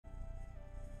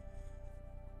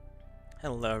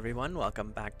Hello everyone,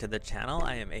 welcome back to the channel.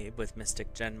 I am Abe with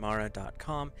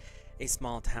MysticGenMara.com, a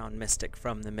small town mystic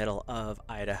from the middle of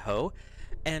Idaho.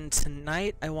 And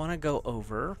tonight I want to go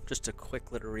over just a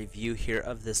quick little review here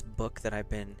of this book that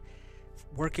I've been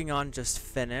working on, just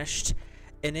finished.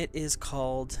 And it is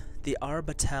called The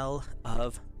Arbatel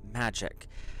of Magick.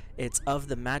 It's of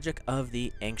the magic of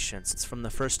the ancients. It's from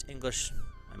the first English,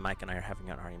 Mike and I are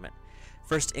having an argument,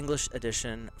 first English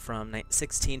edition from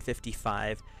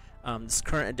 1655. This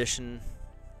current edition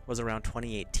was around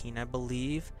 2018, I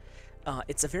believe.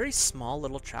 It's a very small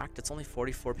little tract. It's only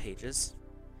 44 pages.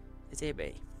 It's a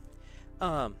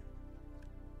and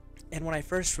when I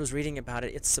first was reading about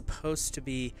it, it's supposed to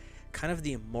be kind of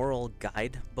the moral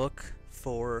guidebook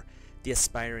for the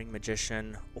aspiring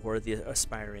magician or the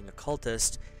aspiring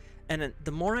occultist. And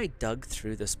the more I dug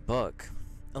through this book,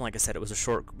 and like I said, it was a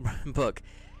short book,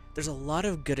 there's a lot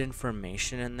of good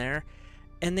information in there.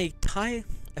 And they tie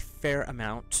a fair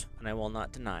amount, and I will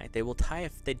not deny, they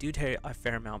do tie a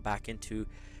fair amount back into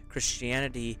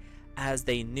Christianity as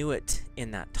they knew it in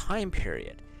that time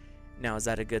period. Now, is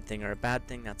that a good thing or a bad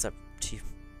thing? That's up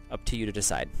to you to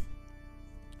decide.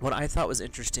 What I thought was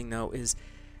interesting, though, is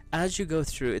as you go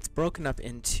through, it's broken up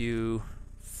into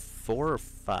 4 or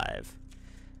 5.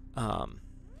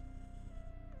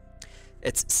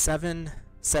 It's 7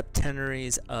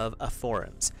 septenaries of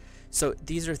aphorisms. So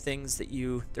these are things that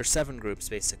there's 7 groups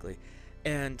basically,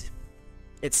 and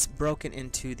it's broken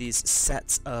into these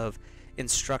sets of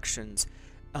instructions.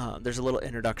 There's a little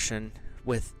introduction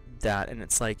with that, and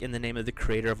it's like, in the name of the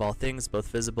creator of all things, both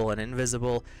visible and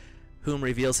invisible, whom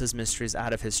reveals his mysteries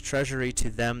out of his treasury to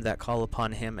them that call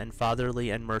upon him, and fatherly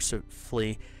and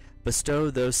mercifully bestow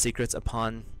those secrets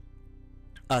upon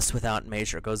us without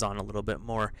measure. It goes on a little bit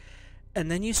more,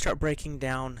 and then you start breaking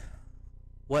down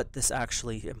what this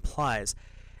actually implies.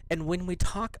 And when we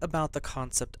talk about the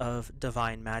concept of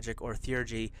divine magic or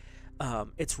theurgy,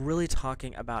 it's really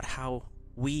talking about how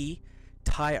we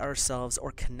tie ourselves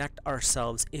or connect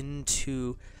ourselves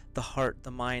into the heart,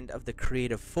 the mind of the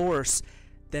creative force.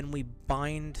 Then we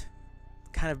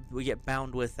we get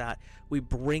bound with that. We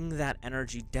bring that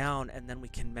energy down, and then we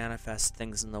can manifest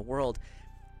things in the world.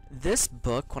 This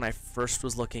book, when I first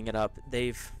was looking it up,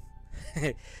 they've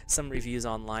some reviews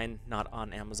online, not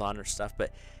on Amazon or stuff,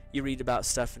 but you read about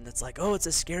stuff and it's like, oh, it's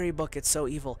a scary book, it's so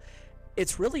evil.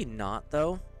 It's really not,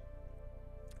 though.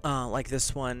 Like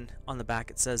this one on the back,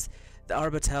 it says, The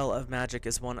Arbatel of Magick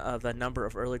is one of a number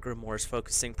of early grimoires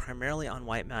focusing primarily on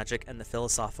white magic and the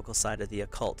philosophical side of the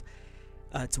occult.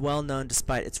 It's well known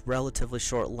despite its relatively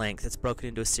short length. It's broken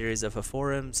into a series of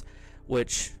aphorisms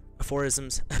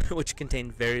which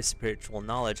contain various spiritual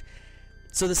knowledge.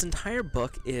 So this entire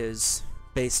book is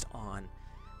based on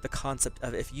the concept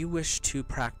of, if you wish to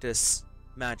practice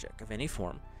magic of any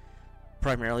form,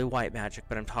 primarily white magic,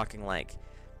 but I'm talking like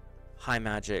high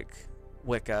magic,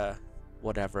 Wicca,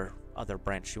 whatever other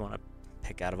branch you want to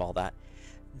pick out of all that,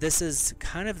 this is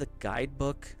kind of the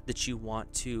guidebook that you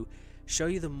want to show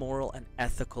you the moral and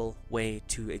ethical way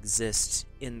to exist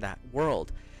in that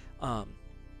world.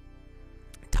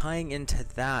 Tying into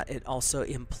that, it also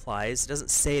implies, it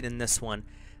doesn't say it in this one,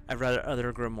 I've read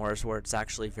other grimoires where it's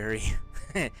actually very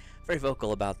very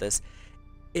vocal about this.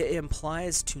 It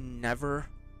implies to never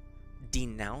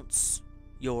denounce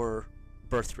your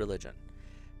birth religion.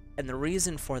 And the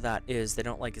reason for that is they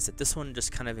don't like is that this one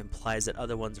just kind of implies that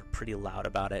other ones are pretty loud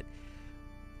about it.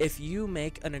 If you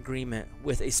make an agreement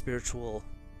with a spiritual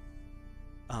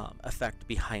effect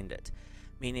behind it,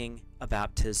 meaning a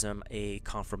baptism, a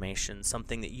confirmation,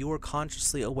 something that you are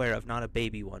consciously aware of, not a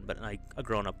baby one, but a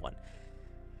grown-up one.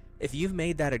 If you've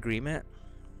made that agreement,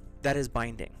 that is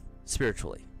binding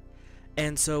spiritually.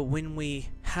 And so when we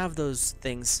have those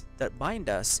things that bind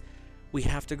us, we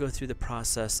have to go through the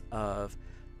process of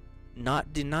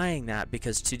not denying that,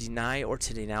 because to deny or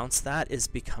to denounce that is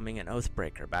becoming an oath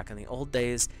breaker. Back in the old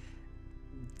days,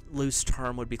 loose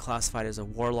term would be classified as a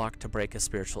warlock to break a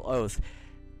spiritual oath.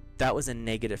 That was a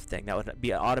negative thing. That would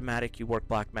be automatic. You work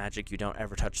black magic, you don't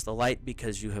ever touch the light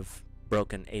because you have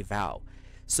broken a vow.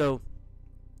 So,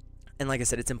 and like I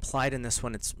said, it's implied in this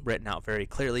one, it's written out very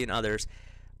clearly in others.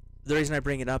 The reason I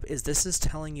bring it up is this is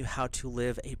telling you how to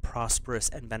live a prosperous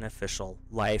and beneficial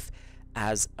life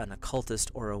as an occultist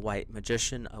or a white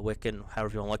magician, a Wiccan,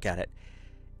 however you want to look at it.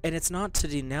 And it's not to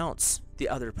denounce the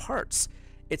other parts.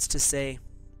 It's to say,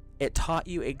 it taught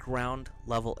you a ground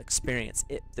level experience.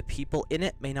 The people in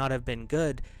it may not have been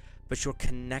good, but your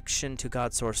connection to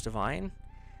God's source divine,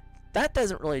 that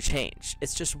doesn't really change.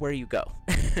 It's just where you go.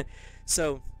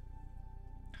 So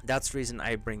that's the reason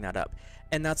I bring that up.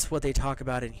 And that's what they talk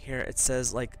about in here. It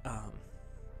says, like,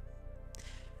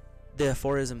 The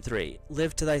aphorism 3.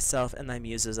 Live to thyself and thy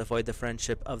muses, avoid the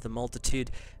friendship of the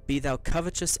multitude. Be thou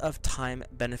covetous of time,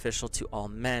 beneficial to all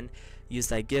men. Use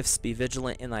thy gifts, be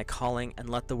vigilant in thy calling, and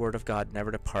let the word of God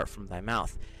never depart from thy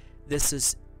mouth. This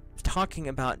is talking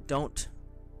about don't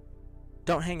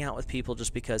hang out with people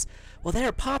just because, well,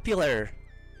 they're popular.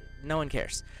 No one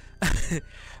cares.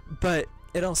 But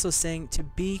it also saying to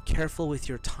be careful with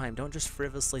your time. Don't just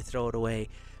frivolously throw it away.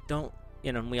 Don't,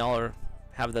 we all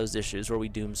have those issues where we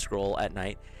doom scroll at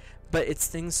night. But it's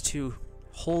things to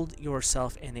hold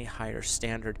yourself in a higher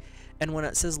standard. And when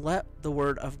it says let the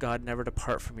word of God never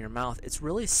depart from your mouth, it's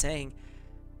really saying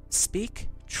speak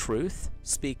truth,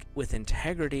 speak with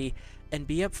integrity, and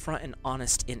be upfront and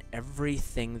honest in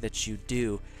everything that you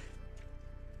do.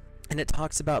 And it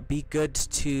talks about be good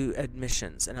to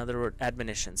admissions, in other words,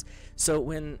 admonitions. So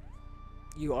when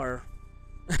you are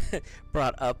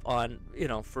brought up on,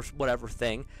 for whatever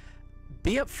thing,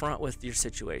 be upfront with your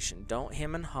situation. Don't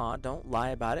hem and haw. Don't lie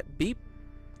about it. Be,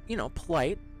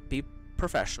 polite. Be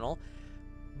professional,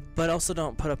 but also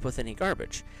don't put up with any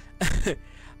garbage.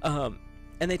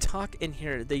 And they talk in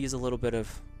here. They use a little bit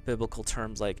of biblical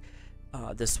terms like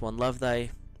this one: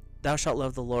 Thou shalt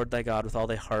love the Lord thy God with all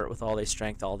thy heart, with all thy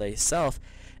strength, all thy self,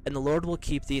 and the Lord will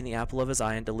keep thee in the apple of his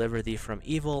eye and deliver thee from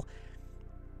evil.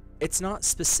 It's not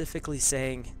specifically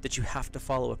saying that you have to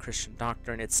follow a Christian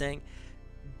doctrine. It's saying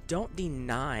don't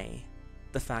deny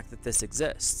the fact that this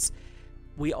exists.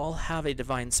 We all have a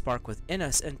divine spark within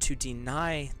us, and to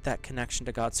deny that connection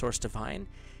to God's source divine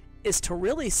is to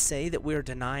really say that we're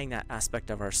denying that aspect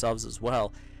of ourselves as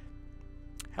well.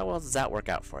 How well does that work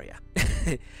out for you?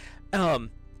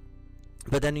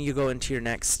 But then you go into your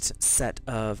next set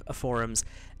of forums,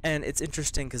 and it's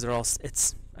interesting because they're all,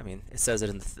 it says it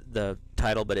in the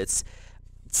title, but it's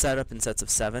set up in sets of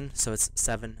 7, so it's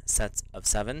 7 sets of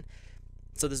 7.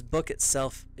 So this book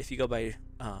itself, if you go by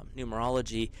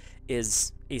numerology,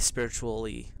 is a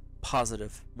spiritually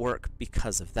positive work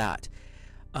because of that.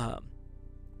 Let's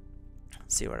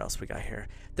see what else we got here.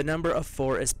 The number of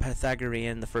 4 is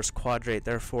Pythagorean, the first quadrate.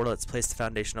 Therefore, let's place the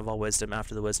foundation of all wisdom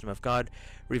after the wisdom of God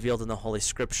revealed in the Holy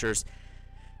Scriptures.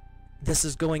 This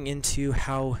is going into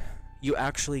how you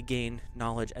actually gain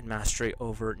knowledge and mastery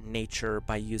over nature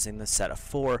by using the set of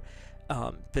 4.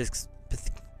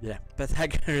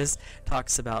 Pythagoras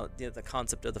talks about the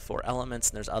concept of the 4 elements,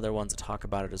 and there's other ones that talk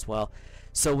about it as well.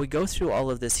 So we go through all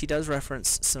of this. He does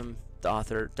reference the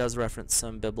author does reference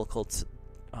some biblical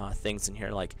things in here,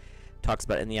 like talks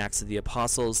about in the Acts of the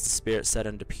Apostles, the Spirit said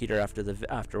unto Peter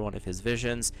after one of his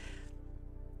visions.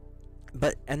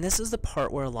 And this is the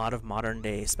part where a lot of modern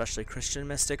day, especially Christian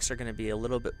mystics, are going to be a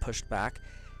little bit pushed back.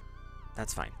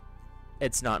 That's fine.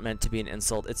 It's not meant to be an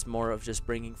insult. It's more of just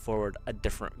bringing forward a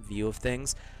different view of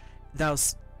things.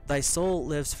 Thy soul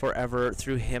lives forever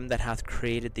through him that hath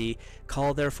created thee.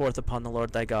 Call therefore upon the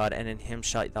Lord thy God, and in him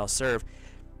shalt thou serve.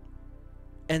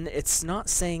 And it's not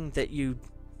saying that you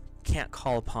can't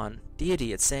call upon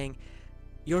deity. It's saying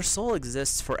your soul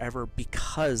exists forever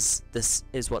because this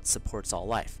is what supports all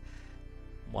life.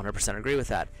 100% agree with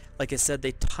that. Like I said,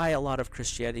 they tie a lot of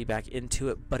Christianity back into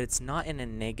it, but it's not in a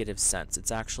negative sense.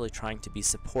 It's actually trying to be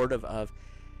supportive of,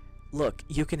 look,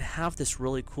 you can have this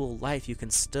really cool life. You can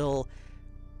still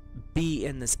be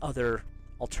in this other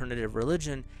alternative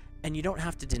religion, and you don't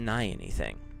have to deny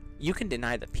anything. You can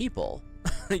deny the people.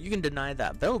 You can deny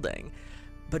that building,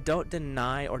 but don't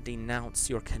deny or denounce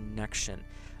your connection.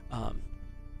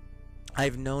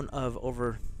 I've known of,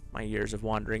 over my years of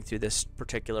wandering through this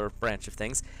particular branch of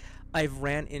things, I've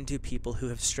ran into people who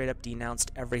have straight up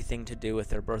denounced everything to do with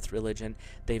their birth religion.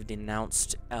 They've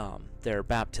denounced their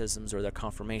baptisms or their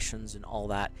confirmations and all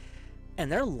that,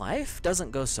 and their life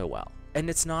doesn't go so well. And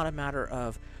it's not a matter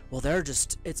of, well,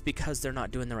 it's because they're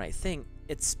not doing the right thing.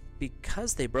 It's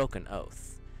because they broke an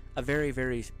oath, a very,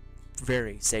 very,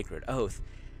 very sacred oath.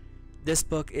 This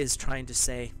book is trying to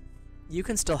say, you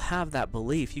can still have that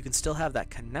belief, you can still have that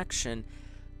connection,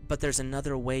 but there's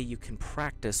another way you can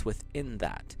practice within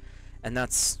that. And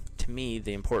that's, to me,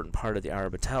 the important part of the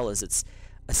Arbatel, is it's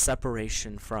a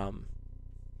separation from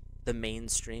the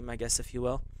mainstream, I guess, if you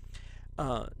will.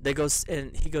 He goes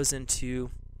into,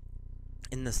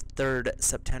 in the 3rd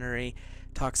septenary,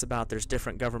 talks about there's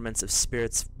different governments of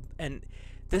spirits, and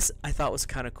this I thought was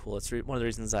kind of cool. It's one of the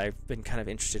reasons I've been kind of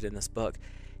interested in this book.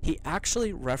 He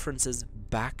actually references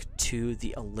back to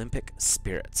the Olympic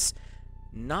spirits,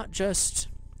 not just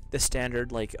the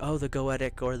standard, like, oh, the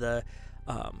Goetic or the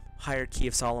hierarchy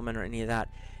of Solomon or any of that.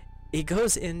 It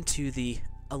goes into the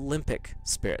Olympic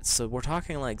spirits, so we're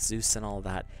talking like Zeus and all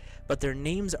that, but their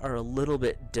names are a little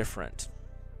bit different,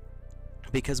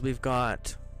 because we've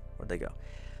got, where'd they go?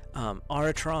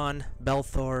 Aratron,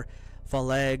 Belthor,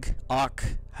 Phaleg,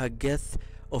 Ok, Hagith,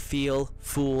 Ophel,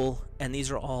 Fool, and these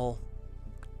are all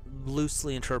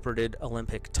loosely interpreted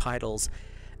Olympic titles,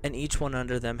 and each one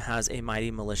under them has a mighty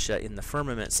militia in the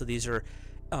firmament. So these are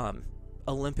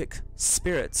Olympic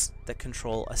spirits that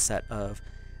control a set of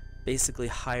basically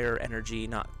higher energy,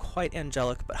 not quite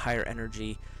angelic, but higher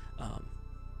energy,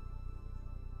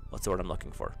 what's the word I'm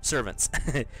looking for? Servants.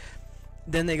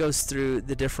 Then they goes through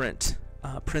the different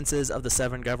princes of the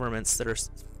 7 governments that are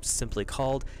simply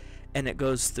called, and it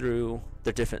goes through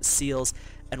the different seals,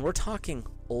 and we're talking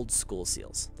old school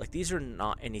seals. Like, these are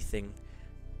not anything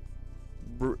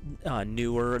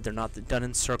newer. They're not done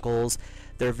in circles.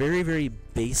 They're very, very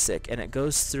basic, and it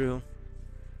goes through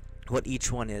what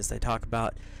each one is. They talk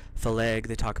about Phaleg,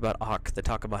 they talk about Ok, they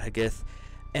talk about Hagith,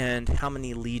 and how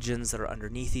many legions that are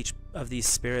underneath each of these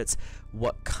spirits,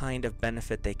 what kind of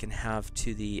benefit they can have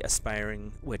to the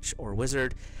aspiring witch or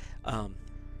wizard.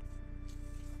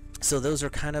 So those are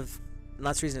kind of, and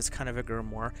that's the reason it's kind of a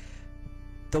grimoire.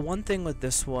 The one thing with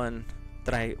this one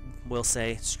that I will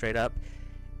say straight up,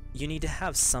 you need to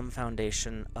have some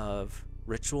foundation of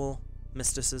ritual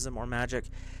mysticism or magic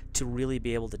to really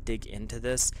be able to dig into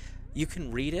this. You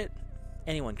can read it,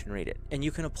 anyone can read it, and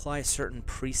you can apply certain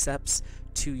precepts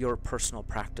to your personal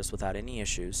practice without any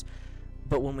issues.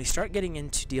 But when we start getting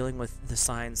into dealing with the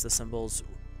signs, the symbols,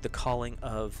 the calling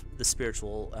of the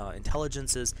spiritual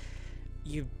intelligences,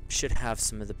 you should have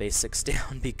some of the basics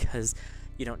down, because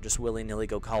you don't just willy-nilly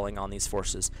go calling on these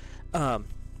forces.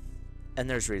 And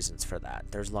there's reasons for that.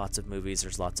 There's lots of movies,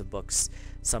 there's lots of books,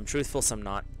 some truthful, some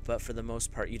not, but for the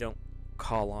most part you don't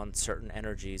call on certain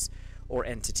energies or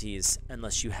entities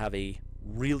unless you have a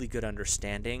really good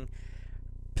understanding.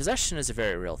 Possession is a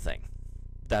very real thing.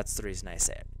 That's the reason I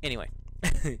say it. Anyway,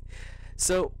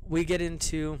 so we get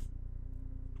into,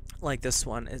 like this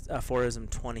one, aphorism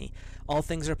 20. All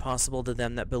things are possible to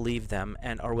them that believe them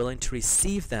and are willing to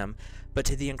receive them, but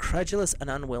to the incredulous and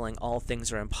unwilling all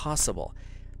things are impossible.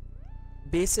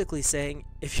 Basically saying,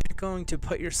 if you're going to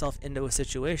put yourself into a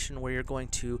situation where you're going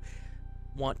to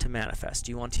want to manifest,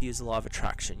 you want to use the law of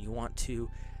attraction, you want to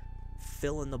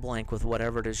fill in the blank with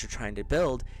whatever it is you're trying to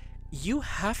build, you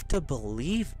have to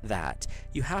believe that.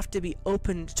 You have to be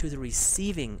open to the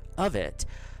receiving of it.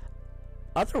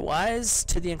 Otherwise,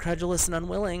 to the incredulous and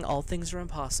unwilling, all things are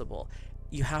impossible.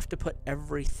 You have to put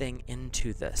everything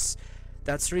into this.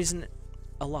 That's the reason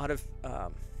a lot of,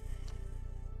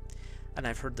 and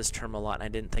I've heard this term a lot and I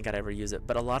didn't think I'd ever use it,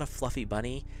 but a lot of fluffy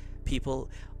bunny people,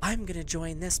 I'm going to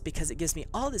join this because it gives me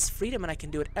all this freedom and I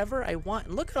can do whatever I want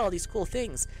and look at all these cool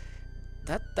things.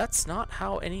 That's not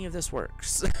how any of this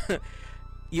works.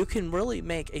 You can really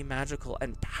make a magical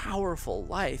and powerful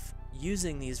life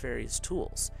using these various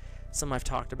tools. Some I've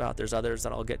talked about, there's others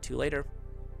that I'll get to later.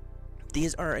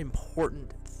 These are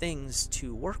important things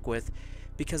to work with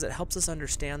because it helps us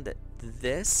understand that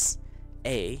this,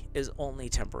 A, is only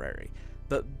temporary,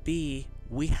 but B,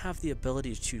 we have the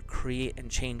ability to create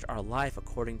and change our life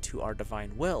according to our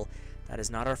divine will. That is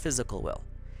not our physical will.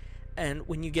 And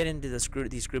when you get into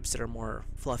these groups that are more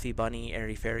fluffy bunny,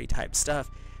 airy-fairy type stuff,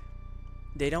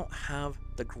 they don't have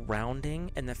the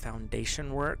grounding and the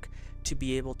foundation work to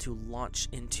be able to launch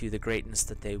into the greatness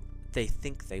that they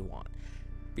think they want.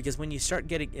 Because when you start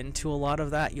getting into a lot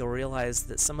of that, you'll realize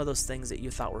that some of those things that you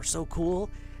thought were so cool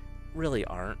really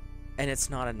aren't. And it's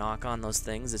not a knock on those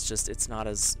things, it's just it's not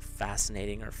as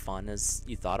fascinating or fun as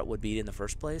you thought it would be in the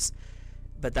first place.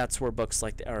 But that's where books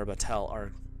like the Arbatel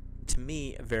are, to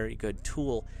me, a very good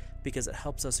tool, because it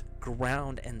helps us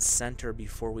ground and center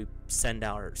before we send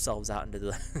ourselves out into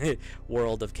the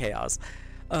world of chaos.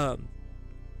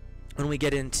 When we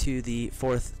get into the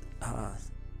 4th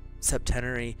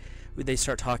septenary, they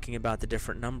start talking about the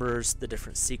different numbers, the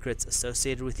different secrets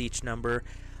associated with each number.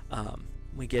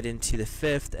 We get into the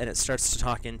 5th, and it starts to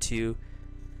talk into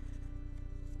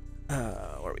where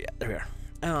are we at? There we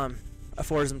are.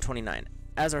 Aphorism 29.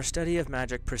 As our study of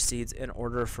magic proceeds in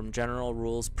order from general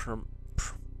rules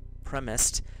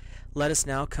premised, let us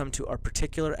now come to our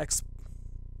particular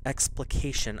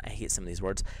explication, I hate some of these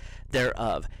words,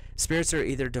 thereof. Spirits are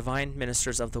either divine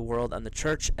ministers of the world and the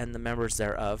church and the members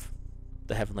thereof,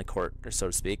 the heavenly court, or so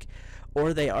to speak,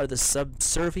 or they are the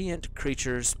subservient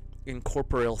creatures in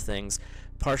corporeal things,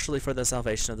 partially for the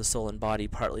salvation of the soul and body,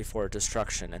 partly for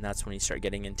destruction. And that's when you start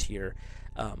getting into your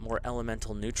more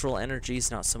elemental neutral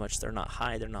energies. Not so much they're not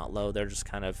high, they're not low, they're just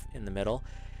kind of in the middle.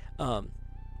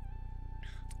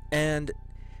 And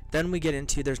then we get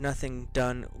into there's nothing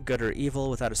done good or evil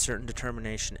without a certain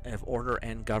determination of order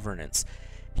and governance.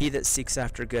 He that seeks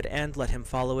after good end, let him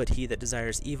follow it. He that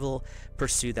desires evil,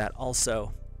 pursue that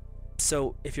also.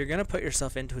 So if you're going to put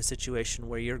yourself into a situation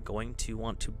where you're going to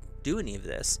want to do any of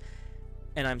this,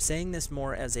 and I'm saying this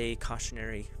more as a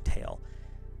cautionary tale,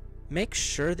 make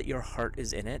sure that your heart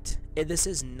is in it. This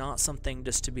is not something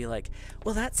just to be like,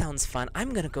 well, that sounds fun,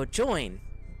 I'm going to go join.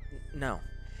 No.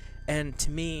 And to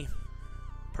me,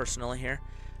 personally here,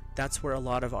 that's where a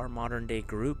lot of our modern day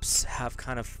groups have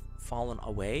kind of fallen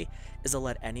away, is to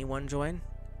let anyone join.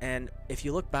 And if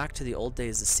you look back to the old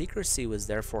days, the secrecy was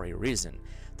there for a reason.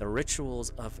 The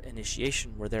rituals of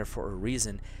initiation were there for a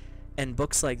reason. And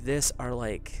books like this are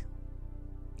like,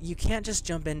 you can't just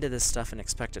jump into this stuff and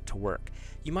expect it to work.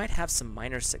 You might have some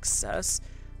minor success,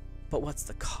 but what's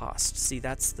the cost? See,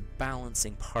 that's the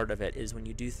balancing part of it, is when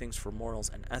you do things for morals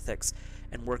and ethics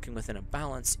and working within a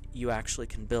balance, you actually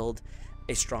can build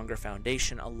a stronger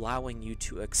foundation, allowing you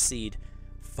to exceed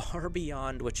far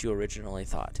beyond what you originally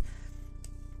thought.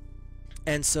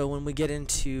 And so when we get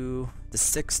into the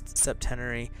 6th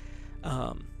septenary,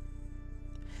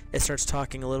 it starts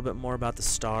talking a little bit more about the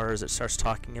stars. It starts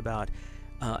talking about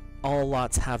all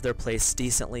lots have their place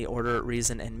decently, order,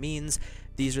 reason, and means.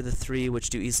 These are the three which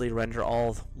do easily render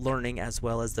all learning, as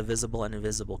well as the visible and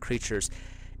invisible creatures.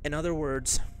 In other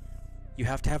words, you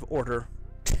have to have order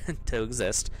to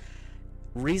exist.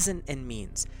 Reason and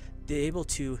means. Be able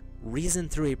to reason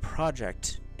through a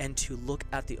project and to look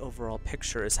at the overall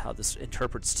picture is how this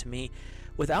interprets to me.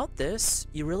 Without this,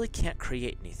 you really can't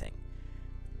create anything.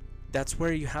 That's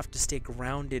where you have to stay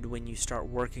grounded when you start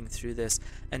working through this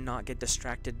and not get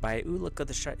distracted by, ooh, look at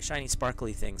the shiny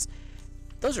sparkly things.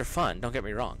 Those are fun, don't get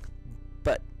me wrong,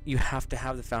 but you have to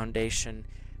have the foundation,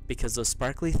 because those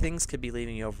sparkly things could be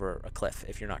leaving you over a cliff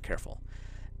if you're not careful.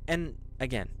 And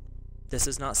again, this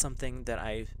is not something that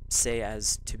I say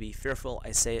as to be fearful.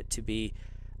 I say it to be,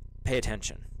 pay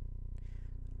attention.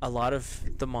 A lot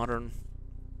of the modern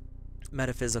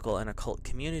metaphysical and occult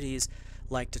communities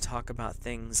like to talk about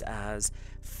things as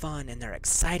fun and they're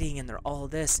exciting and they're all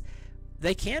this.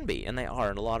 They can be, and they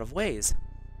are in a lot of ways,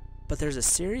 but there's a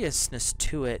seriousness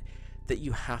to it that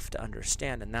you have to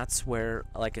understand. And that's where,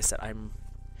 like I said, I'm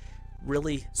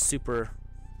really super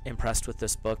impressed with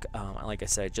this book. Like I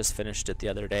said, I just finished it the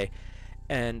other day,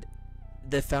 and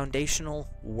the foundational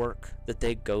work that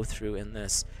they go through in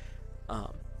this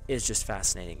is just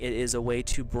fascinating. It is a way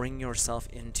to bring yourself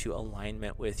into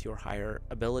alignment with your higher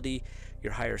ability,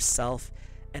 your higher self,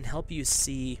 and help you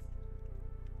see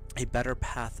a better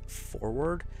path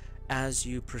forward as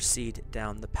you proceed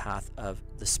down the path of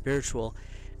the spiritual.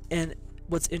 And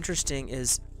what's interesting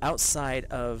is, outside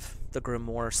of the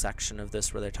grimoire section of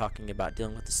this, where they're talking about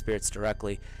dealing with the spirits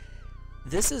directly,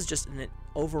 this is just an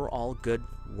overall good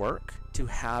work to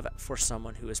have for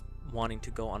someone who is wanting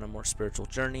to go on a more spiritual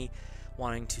journey,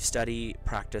 wanting to study,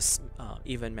 practice,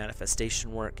 even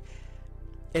manifestation work.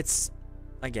 It's,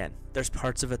 again, there's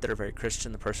parts of it that are very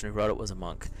Christian. The person who wrote it was a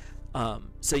monk.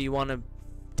 So you want to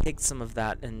take some of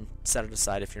that and set it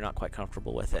aside if you're not quite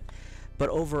comfortable with it. But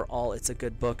overall, it's a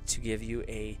good book to give you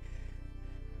a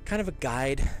kind of a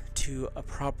guide to a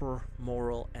proper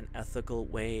moral and ethical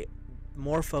way,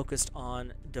 more focused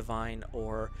on divine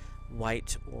or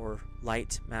white or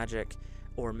light magic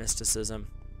or mysticism.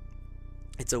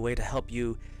 It's a way to help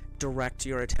you direct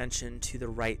your attention to the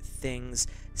right things,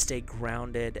 stay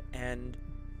grounded, and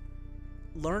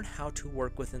learn how to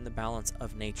work within the balance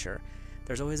of nature.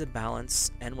 There's always a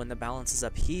balance, and when the balance is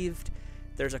upheaved,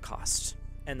 there's a cost.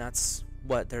 And that's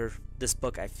what this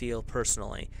book, I feel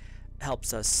personally,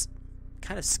 helps us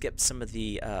kind of skip some of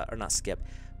the, or not skip,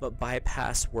 but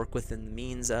bypass, work within the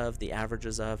means of, the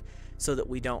averages of, so that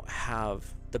we don't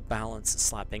have the balance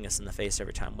slapping us in the face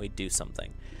every time we do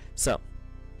something. So,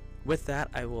 with that,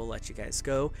 I will let you guys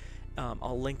go.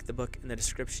 I'll link the book in the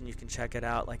description. You can check it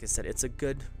out. Like I said, it's a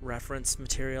good reference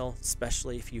material,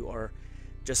 especially if you are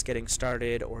just getting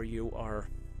started or you are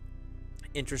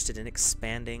interested in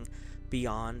expanding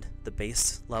beyond the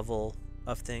base level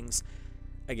of things.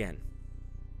 Again,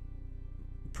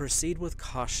 proceed with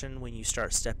caution when you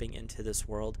start stepping into this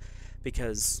world,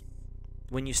 because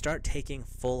when you start taking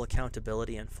full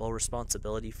accountability and full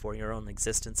responsibility for your own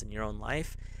existence and your own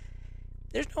life,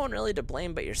 there's no one really to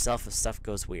blame but yourself if stuff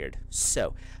goes weird.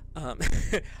 So, I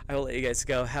will let you guys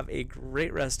go. Have a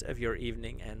great rest of your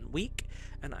evening and week,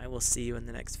 and I will see you in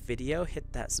the next video.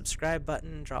 Hit that subscribe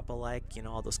button, drop a like,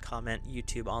 all those comment,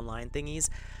 YouTube, online thingies,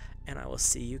 and I will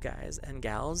see you guys and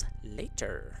gals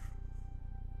later.